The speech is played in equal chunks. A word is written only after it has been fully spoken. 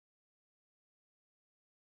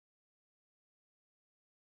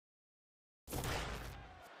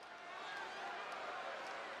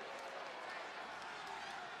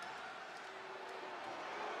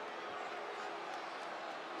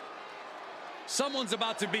Someone's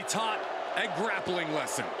about to be taught a grappling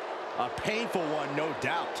lesson. A painful one, no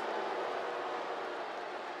doubt.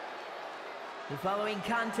 The following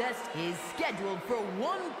contest is scheduled for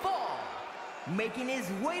one fall. Making his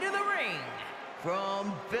way to the ring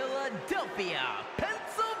from Philadelphia,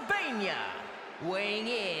 Pennsylvania, weighing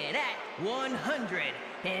in at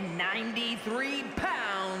 193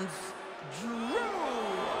 pounds, Drew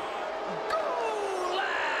Gulak!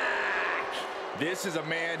 This is a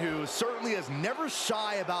man who certainly is never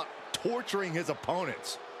shy about torturing his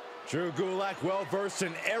opponents. Drew Gulak, well-versed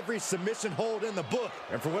in every submission hold in the book.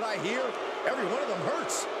 And for what I hear, every one of them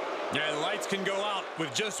hurts. Yeah, the lights can go out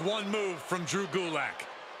with just one move from Drew Gulak.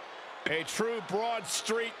 A true Broad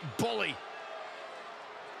Street bully.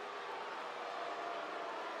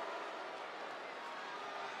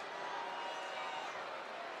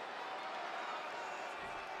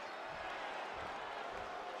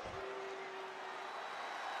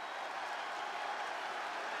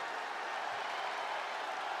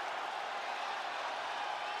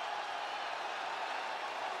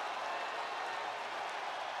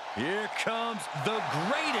 Here comes the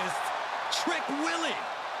greatest, Trick Willie.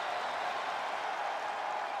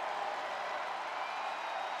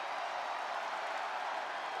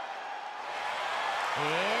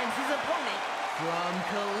 And his opponent from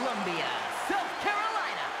Columbia, South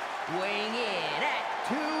Carolina, weighing in at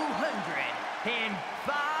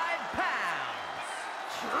 205 pounds,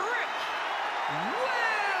 Trick Williams!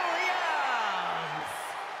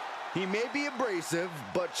 He may be abrasive,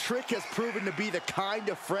 but Trick has proven to be the kind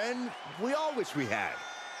of friend we all wish we had.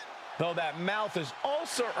 Though that mouth has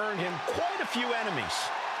also earned him quite a few enemies.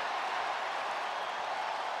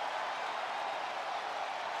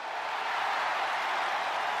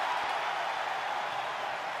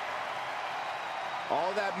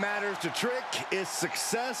 All that matters to Trick is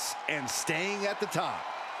success and staying at the top.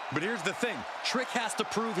 But here's the thing, Trick has to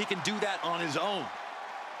prove he can do that on his own.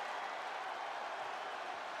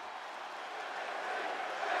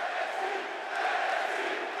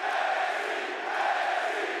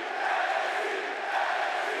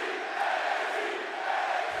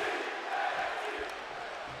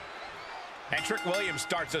 And Trick Williams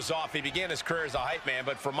starts us off. He began his career as a hype man,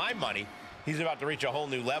 but for my money, he's about to reach a whole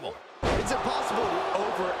new level. It's impossible to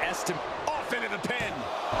overestimate. Off into the pin.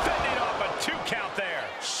 Fending off a 2 count there.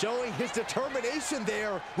 Showing his determination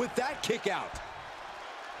there with that kick out.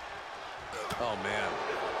 Oh, man.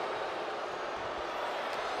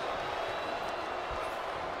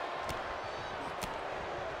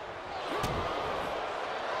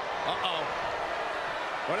 Uh-oh.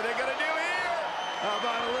 What are they going to do here? How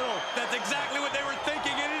about a little? That's exactly what they were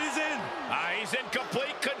thinking, and it is in. He's in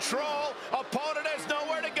complete control. Opponent has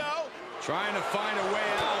nowhere to go. Trying to find a way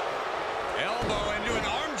out. Elbow into an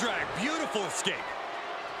arm drag. Beautiful escape.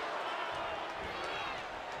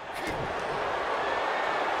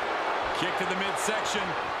 Kick to the midsection.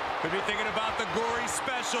 Could be thinking about the gory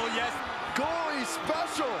special. Yes. Gory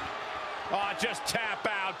special. Oh, just tap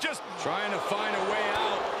out. Just Trying to find a way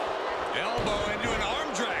out. Elbow into an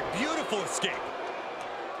arm drag. Beautiful escape.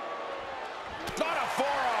 not a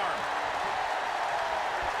forearm.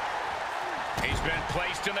 He's been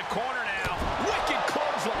placed in the corner now. Wicked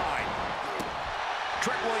clothesline.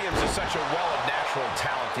 Trick Williams is such a well of natural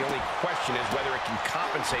talent. The only question is whether it can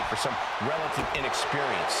compensate for some relative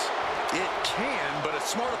inexperience. It can, but a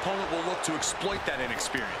smart opponent will look to exploit that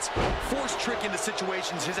inexperience. Force Trick into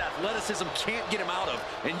situations his athleticism can't get him out of,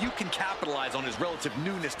 and you can capitalize on his relative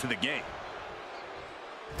newness to the game.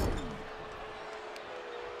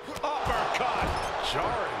 Uppercut.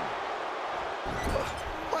 Jarring.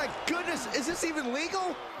 My goodness, is this even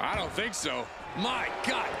legal? I don't think so. My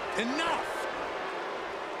God, enough!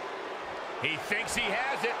 He thinks he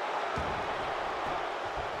has it.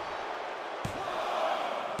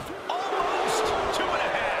 Almost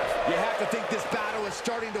 2.5. You have to think this battle is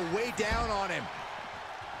starting to weigh down on him.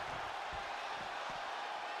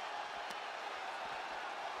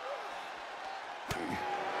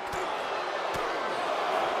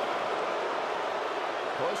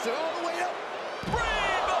 Push it all the way up.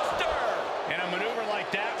 Brainbuster! And a maneuver like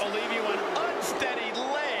that will leave you on unsteady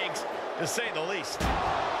legs, to say the least.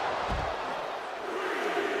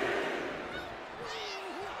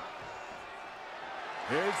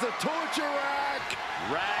 Here's the torture rack.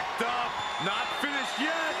 Racked up, not finished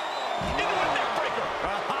yet. Into a neckbreaker.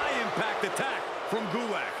 A high-impact attack from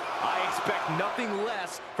Gulak. I expect nothing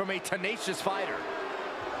less from a tenacious fighter.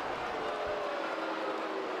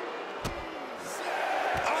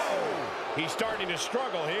 Oh! He's starting to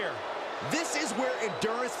struggle here. This is where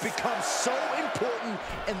endurance becomes so important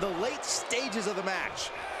in the late stages of the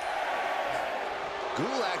match.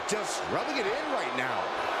 Gulak just rubbing it in right now.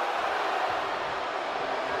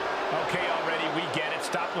 Okay, already, we get it.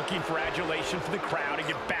 Stop looking for adulation for the crowd and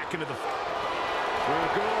get back into the... Drew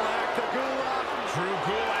Gulak to Gulak. Drew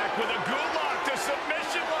Gulak with a Gulak. The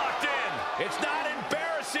submission locked in. It's not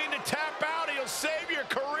embarrassing to tap out. He'll save your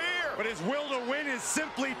career. But his will to win is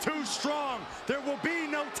simply too strong. There will be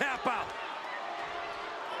no tap out.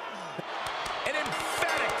 An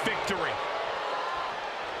emphatic victory.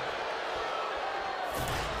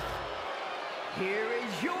 Here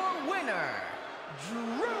is your winner,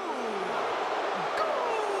 Drew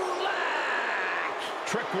Gulak!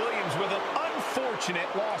 Trick Williams with an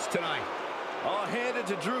unfortunate loss tonight. All handed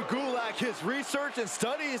to Drew Gulak. His research and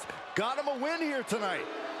studies got him a win here tonight.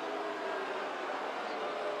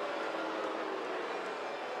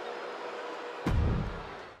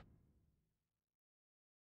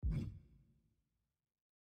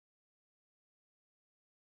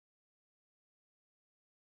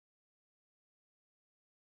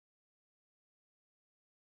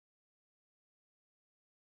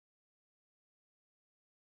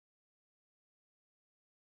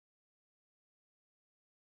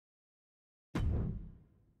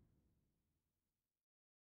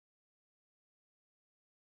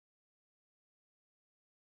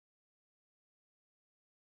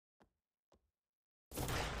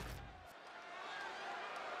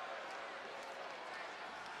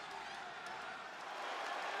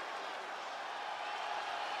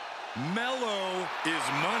 Mello is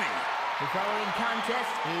money. The following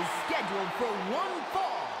contest is scheduled for one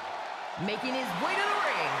fall. Making his way to the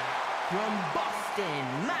ring from Boston,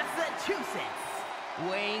 Massachusetts,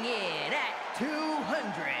 weighing in at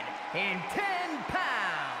 210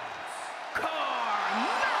 pounds,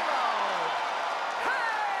 Carmelo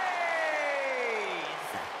Hayes!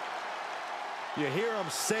 You hear him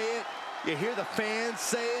say it. You hear the fans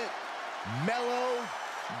say it. Mello,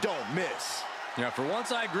 don't miss. Yeah, for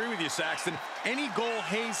once I agree with you, Saxton. Any goal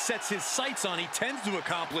Hayes sets his sights on, he tends to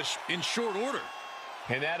accomplish in short order.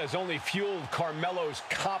 And that has only fueled Carmelo's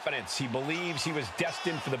confidence. He believes he was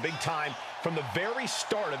destined for the big time from the very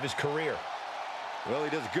start of his career. Well, he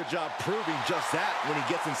does a good job proving just that when he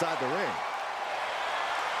gets inside the ring.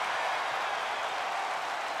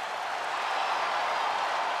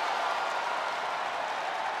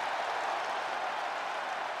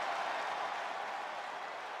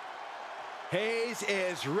 Hayes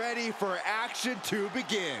is ready for action to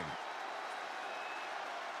begin.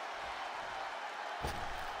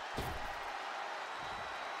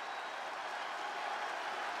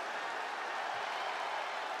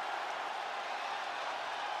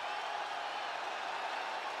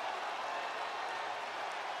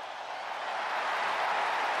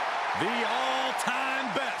 The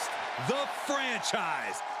all-time best, the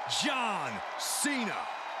franchise, John Cena.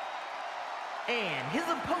 And his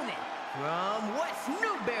opponent from West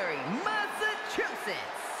Newbury,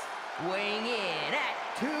 Massachusetts, weighing in at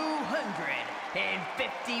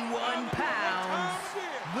 251 pounds,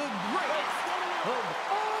 the greatest of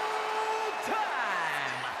all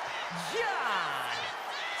time, John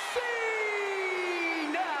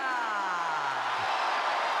Cena!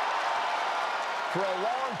 For a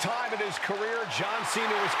long time in his career, John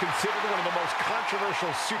Cena was considered one of the most controversial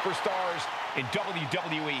superstars in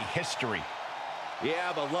WWE history.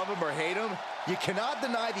 Yeah, but love him or hate him, you cannot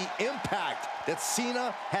deny the impact that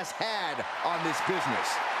Cena has had on this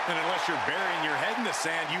business. And unless you're burying your head in the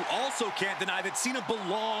sand, you also can't deny that Cena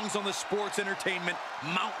belongs on the sports entertainment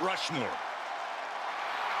Mount Rushmore.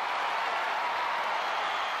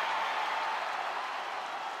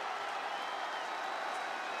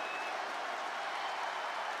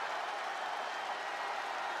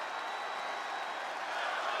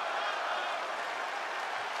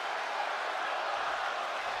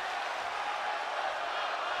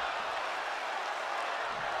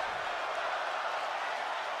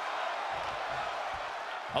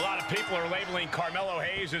 A lot of people are labeling Carmelo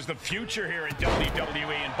Hayes as the future here in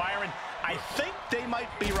WWE. And Byron, I think they might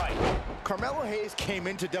be right. Carmelo Hayes came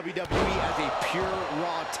into WWE as a pure,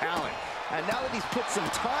 raw talent. And now that he's put some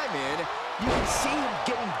time in, you can see him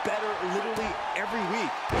getting better literally every week.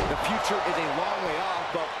 The future is a long way off,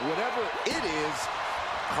 but whatever it is,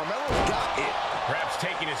 Carmelo's got it. Perhaps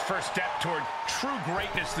taking his first step toward true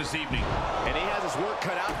greatness this evening. And he has his work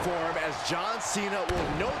cut out for him, as John Cena will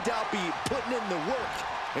no doubt be putting in the work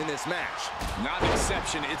in this match. Not an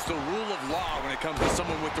exception, it's the rule of law when it comes to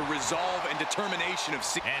someone with the resolve and determination of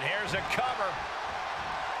Cena. And here's a cover.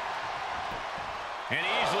 And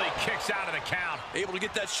easily kicks out of the count. Able to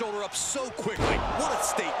get that shoulder up so quickly. What a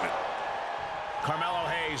statement. Carmelo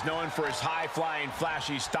Hayes, known for his high-flying,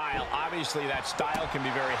 flashy style. Obviously, that style can be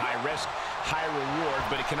very high risk. high reward,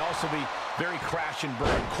 but it can also be very crash and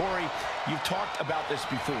burn. Corey, you've talked about this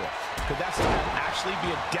before. Could that style actually be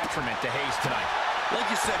a detriment to Hayes tonight? Like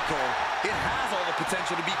you said, Cole, it has all the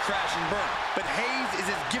potential to be crash and burn. But Hayes is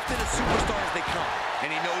as gifted a superstar as they come. And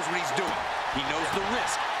he knows what he's doing. He knows the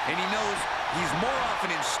risk. And he knows he's more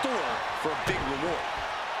often in store for a big reward.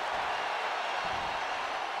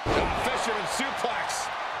 Fisherman suplex.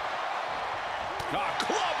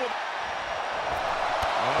 Club with...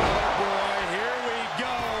 Oh, boy, here we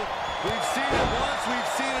go. We've seen it once.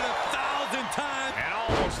 We've seen it 1,000 times. And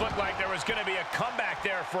almost looked like there was going to be a comeback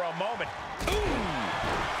there for a moment. Ooh.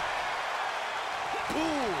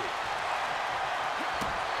 Ooh.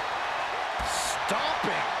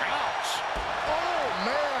 Stomping. Ouch. Oh,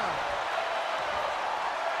 man.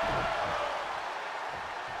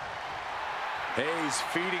 Hayes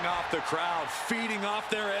feeding off the crowd, feeding off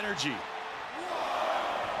their energy.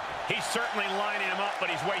 He's certainly lining him up, but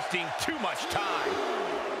he's wasting too much time.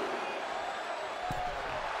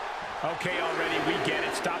 Okay, already, we get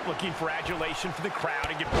it. Stop looking for adulation for the crowd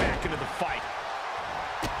and get back into the fight.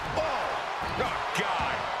 Oh,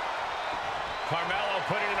 God. Carmelo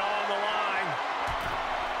putting it all on the line.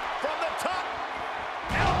 From the top.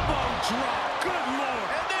 Elbow drop. Good Lord.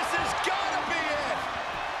 And this has got to be it.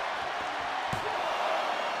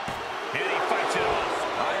 And he fights it off.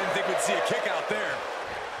 I didn't think we'd see a kick out there.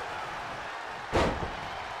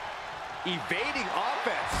 Evading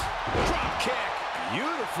offense. Drop kick.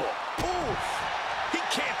 Beautiful. Oof. He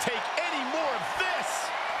can't take any more of this.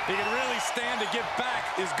 He can really stand to get back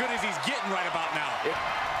as good as he's getting right about now.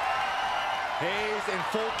 Hayes in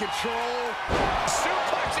full control.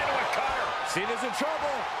 Suplex into a cutter. Cena's in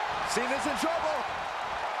trouble. Cena's in trouble.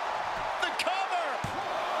 The cover.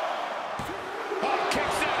 Oh,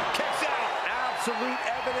 kicks out, kicks out. Absolute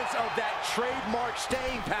evidence of that trademark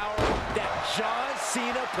staying power that John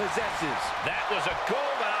Cena possesses. That was a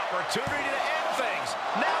golden opportunity to end things.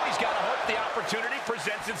 Now he's got to hope the opportunity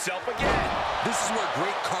presents itself again. This is where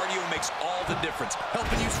great cardio makes all the difference,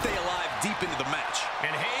 helping you stay alive deep into the match. And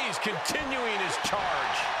Hayes continuing his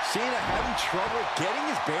charge. Cena having trouble getting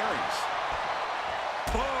his bearings.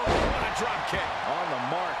 Oh, what a drop kick. On the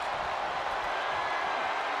mark.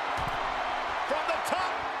 From the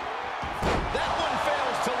top. That one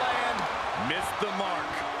fails to land. Missed the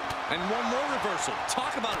mark. And one more reversal.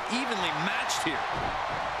 Talk about evenly matched here.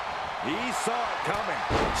 He saw it coming.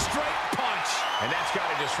 Straight punch. And that's got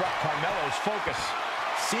to disrupt Carmelo's focus.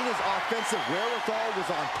 Cena's offensive wherewithal was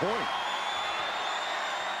on point.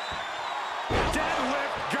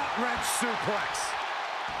 Deadlift gut-wrench suplex.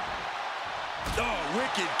 Oh,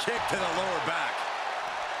 wicked kick to the lower back.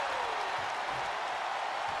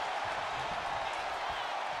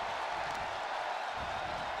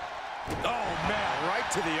 Oh, man, right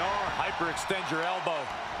to the arm. Hyperextend your elbow.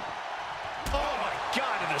 Oh, my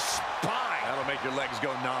God, to the spine. That'll make your legs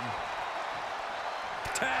go numb.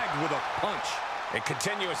 Tagged with a punch. A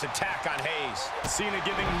continuous attack on Hayes. Cena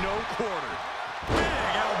giving no quarter.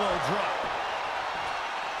 Big elbow drop.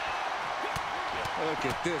 Look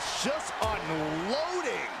at this, just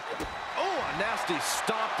unloading. Oh, a nasty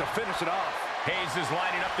stop to finish it off. Hayes is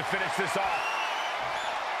lining up to finish this off.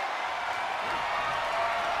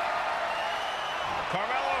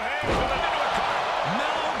 Carmelo Hayes with a new cover.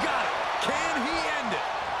 Melo got it. Can he end it?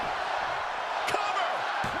 Cover.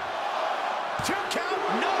 2 count.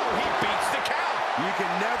 No, he beats the count. You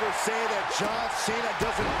can never say that John Cena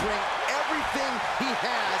doesn't bring everything he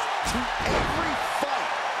has to every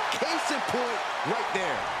fight. Case in point, right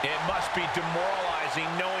there. It must be demoralizing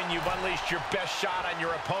knowing you've unleashed your best shot on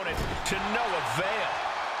your opponent to no avail.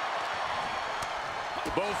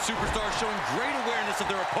 Both superstars showing great awareness of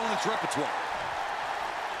their opponent's repertoire.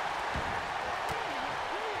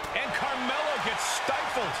 And Carmelo gets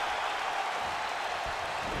stifled.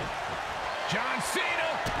 John Cena.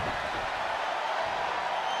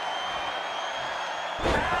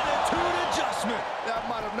 Attitude adjustment. That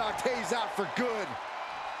might have knocked Hayes out for good.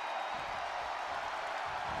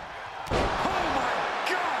 Oh my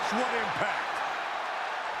gosh, what impact.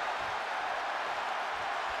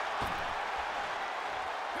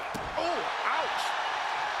 Oh, ouch.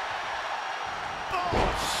 Oh,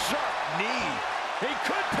 sharp knee. He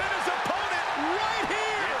could pin his opponent right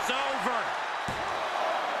here. It's over.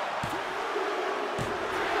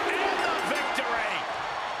 And the victory.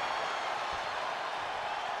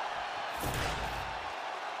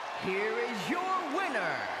 Here is your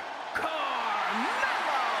winner,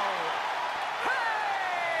 Carmelo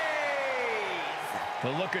Hayes!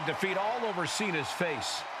 The look of defeat all over Cena's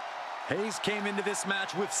face. Hayes came into this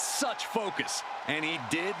match with such focus, and he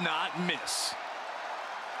did not miss.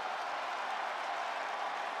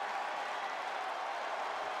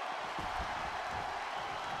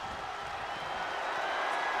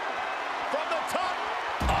 top.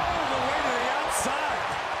 All the way to the outside.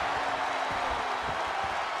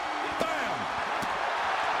 Bam!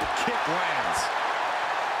 The kick lands.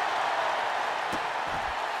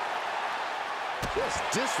 Just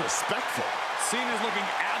disrespectful. Cena's looking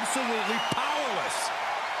absolutely powerless.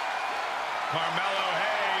 Carmelo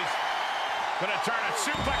Hayes gonna turn a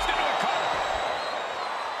suplex into a cover.